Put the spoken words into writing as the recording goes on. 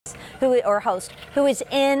or host, who is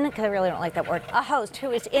in, because I really don't like that word, a host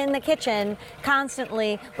who is in the kitchen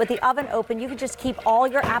constantly with the oven open. You can just keep all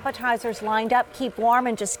your appetizers lined up, keep warm,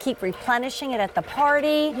 and just keep replenishing it at the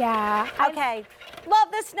party. Yeah. Okay.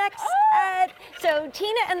 Love this next ad. So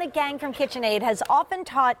Tina and the gang from KitchenAid has often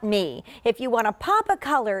taught me, if you want to pop a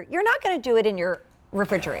color, you're not going to do it in your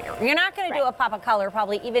refrigerator. You're not going to do a pop of color,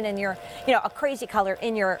 probably even in your, a crazy color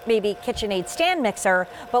in your maybe KitchenAid stand mixer.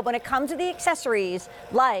 But when it comes to the accessories,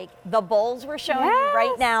 like the bowls we're showing you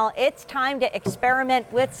right now, it's time to experiment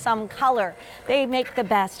with some color. They make the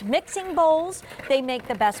best mixing bowls. They make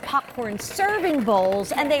the best popcorn serving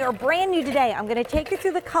bowls, and they are brand new today. I'm going to take you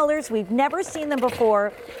through the colors. We've never seen them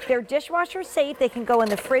before. They're dishwasher safe. They can go in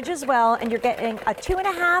the fridge as well, and you're getting a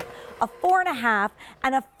 2.5, a 4.5,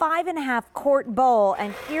 and a 5.5 quart bowl.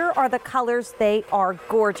 And here are the colors. They are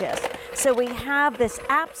gorgeous. So we have this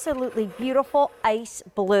absolutely beautiful ice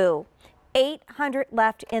blue. 800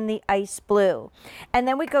 left in the ice blue. And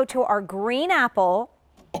then we go to our green apple.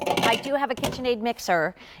 I do have a KitchenAid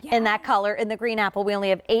mixer in that color, in the green apple. We only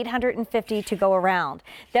have 850 to go around.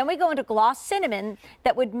 Then we go into gloss cinnamon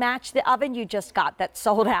that would match the oven you just got that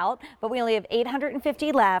sold out, but we only have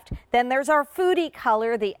 850 left. Then there's our foodie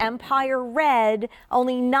color, the Empire Red,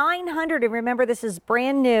 only 900. And remember, this is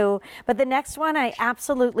brand new. But the next one I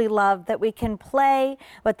absolutely love, that we can play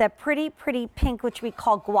with that pretty, pretty pink, which we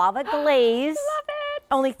call guava glaze. Love it.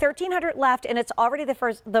 Only 1,300 left, and it's already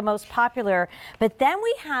the most popular. But then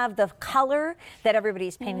we have the color that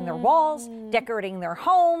everybody's painting their walls, decorating their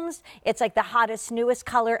homes. It's like the hottest, newest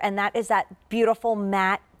color, and that is that beautiful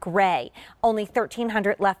matte gray. Only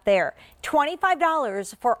 1,300 left there.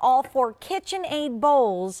 $25 for all 4 KitchenAid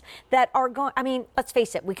bowls that are going, let's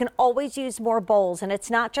face it, we can always use more bowls, and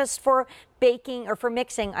it's not just for baking, or for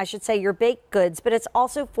mixing, I should say, your baked goods, but it's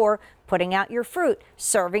also for putting out your fruit,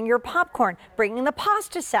 serving your popcorn, bringing the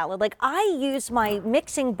pasta salad. Like, I use my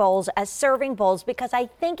mixing bowls as serving bowls because I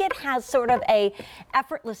think it has sort of a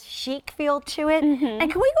effortless chic feel to it.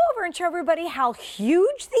 And can we go over and show everybody how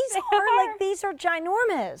huge these are? Like, these are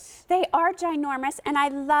ginormous. They are ginormous, and I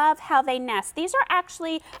love how they nest. These are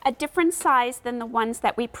actually a different size than the ones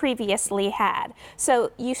that we previously had.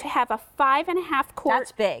 So you have a 5.5 quart.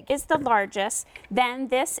 That's big. Is the largest. Then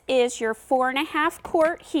this is your 4.5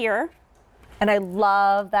 quart here. And I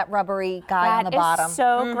love that rubbery guy on the bottom. That is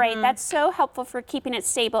so great. That's so helpful for keeping it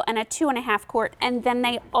stable. And a 2.5 quart. And then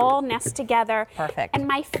they all nest together. Perfect. And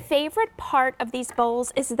my favorite part of these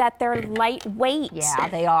bowls is that they're lightweight. Yeah,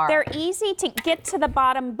 they are. They're easy to get to the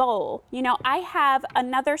bottom bowl. I have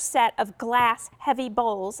another set of glass heavy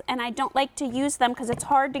bowls, and I don't like to use them because it's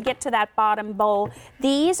hard to get to that bottom bowl.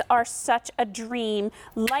 These are such a dream.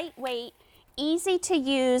 Lightweight, easy to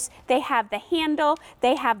use. They have the handle,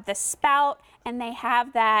 they have the spout, and they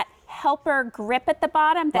have that helper grip at the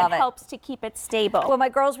bottom that helps to keep it stable. When my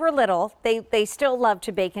girls were little, they still love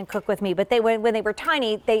to bake and cook with me, but when they were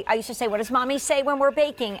tiny, I used to say, what does mommy say when we're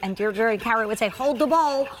baking? And dear Jerry Carrot would say, hold the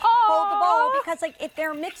bowl, hold the bowl, because like if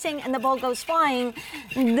they're mixing and the bowl goes flying,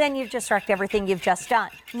 then you've just wrecked everything you've just done.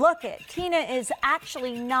 Look it, Tina is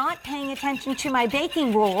actually not paying attention to my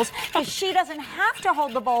baking rules, because she doesn't have to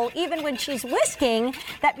hold the bowl even when she's whisking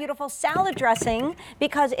that beautiful salad dressing,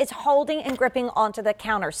 because it's holding and gripping onto the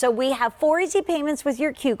counter. So we have 4 easy payments with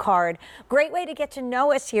your Q card. Great way to get to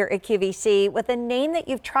know us here at QVC with a name that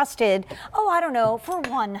you've trusted, for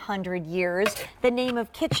 100 years, the name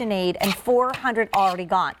of KitchenAid, and 400 already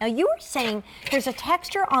gone. Now, you were saying there's a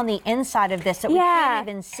texture on the inside of this that we can't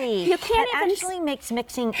even see. You can't that actually makes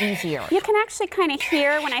mixing easier. You can actually kind of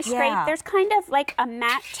hear when I scrape, there's kind of like a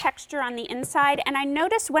matte texture on the inside, and I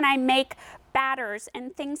notice when I make batters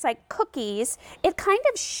and things like cookies, it kind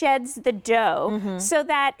of sheds the dough so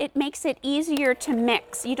that it makes it easier to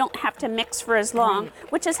mix. You don't have to mix for as long,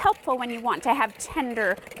 which is helpful when you want to have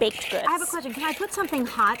tender baked goods. I have a question. Can I put something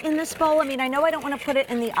hot in this bowl? I know I don't want to put it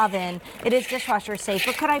in the oven. It is dishwasher safe,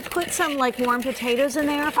 but could I put some like warm potatoes in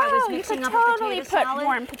there if I was mixing up a potato salad? You could totally put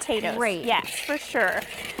warm potatoes. Great. Yes, for sure.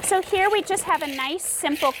 So here we just have a nice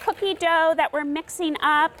simple cookie dough that we're mixing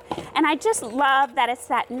up, and I just love that it's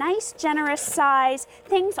that nice generous size.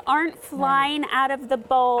 Things aren't flying out of the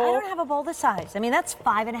bowl. I don't have a bowl this size. That's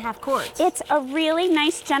 5.5 quarts. It's a really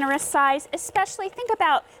nice, generous size, especially think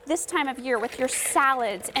about this time of year with your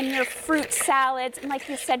salads and your fruit salads, and like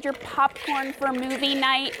you said, your popcorn for movie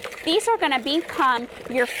night. These are going to become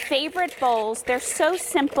your favorite bowls. They're so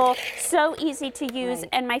simple, so easy to use,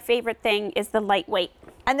 and my favorite thing is the lightweight.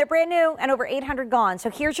 And they're brand new and over 800 gone. So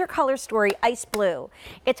here's your color story, ice blue.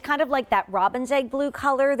 It's kind of like that robin's egg blue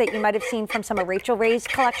color that you might have seen from some of Rachel Ray's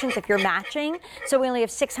collections if you're matching. So we only have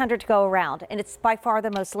 600 to go around, and it's by far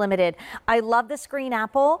the most limited. I love this green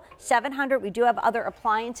apple, 700. We do have other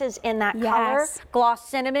appliances in that color. Gloss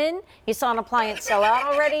cinnamon. You saw an appliance sell out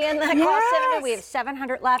already in that gloss cinnamon. We have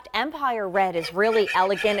 700 left. Empire red is really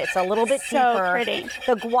elegant. It's a little bit deeper. Pretty.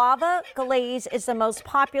 The guava glaze is the most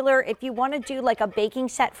popular. If you want to do like a baking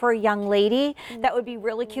set for a young lady, that would be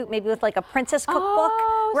really cute, maybe with like a princess cookbook,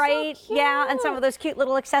 right? So yeah, and some of those cute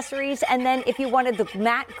little accessories. And then if you wanted the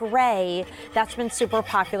matte gray, that's been super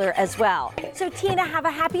popular as well. So Tina, have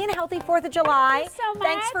a happy and healthy 4th of July. Thanks so much.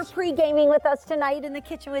 Thanks for pre-gaming with us tonight in the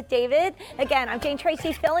kitchen with David. Again, I'm Jane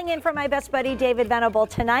Tracy filling in for my best buddy David Venable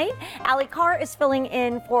tonight. Allie Carr is filling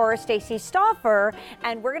in for Stacey Stauffer,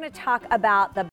 and we're going to talk about the